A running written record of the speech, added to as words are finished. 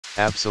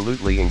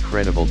Absolutely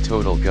incredible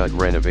total gut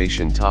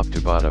renovation top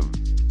to bottom.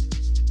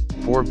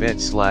 4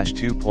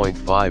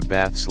 bed/2.5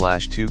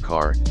 bath/2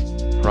 car,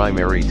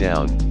 primary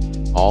down,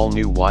 all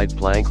new wide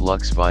plank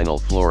luxe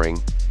vinyl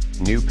flooring,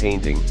 new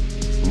painting,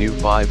 new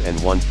 5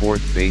 1/4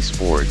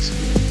 baseboards,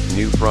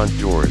 new front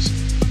doors,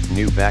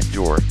 new back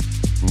door,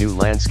 new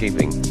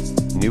landscaping,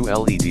 new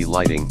LED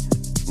lighting,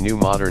 new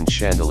modern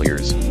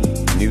chandeliers,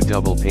 new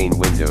double pane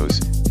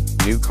windows,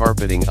 new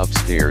carpeting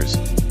upstairs,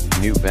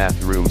 new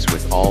bathrooms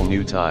with all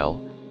new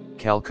tile,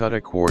 Calcutta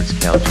Quartz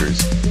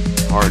counters,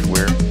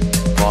 hardware,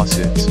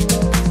 faucets,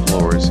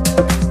 floors,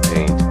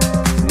 paint,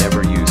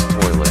 never used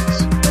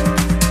toilets.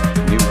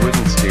 New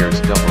wooden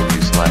stairs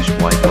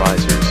W/white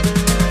risers,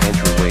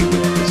 entryway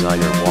with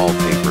designer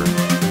wallpaper,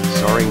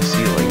 soaring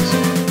ceilings,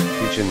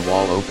 kitchen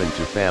wall open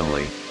to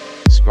family,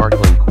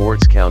 sparkling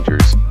quartz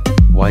counters,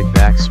 white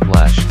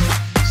backsplash,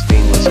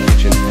 stainless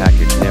kitchen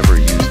package never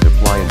used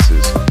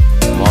appliances,